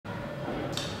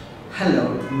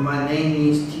Hello, my name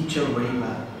is Teacher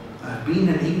Rayma. I've been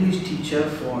an English teacher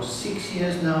for 6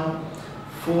 years now,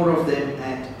 4 of them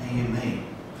at AMA.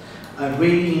 I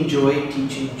really enjoy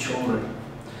teaching children.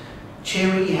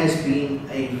 Cherry has been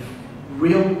a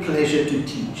real pleasure to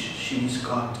teach. She's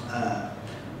got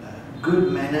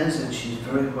good manners and she's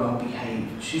very well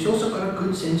behaved. She's also got a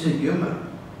good sense of humor.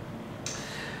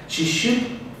 She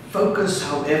should focus,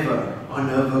 however, on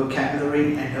her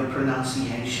vocabulary and her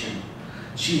pronunciation.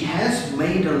 She has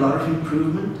made a lot of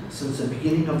improvement since the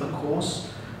beginning of the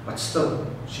course, but still,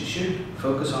 she should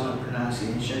focus on her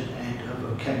pronunciation and her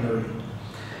vocabulary.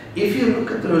 If you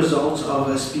look at the results of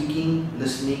her speaking,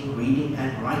 listening, reading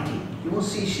and writing, you will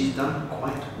see she's done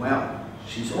quite well.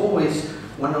 She's always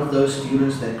one of those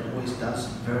students that always does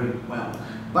very well,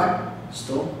 but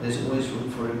still, there's always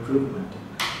room for improvement.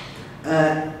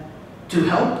 To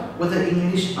help with her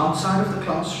English outside of the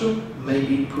classroom,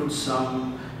 maybe put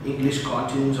some English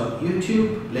cartoons on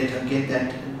YouTube, let her get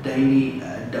that daily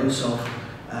dose of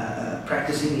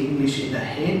practicing English in her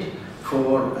head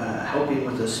for helping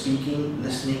with her speaking,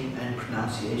 listening and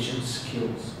pronunciation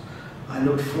skills. I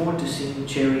look forward to seeing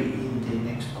Cherry in the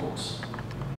next course.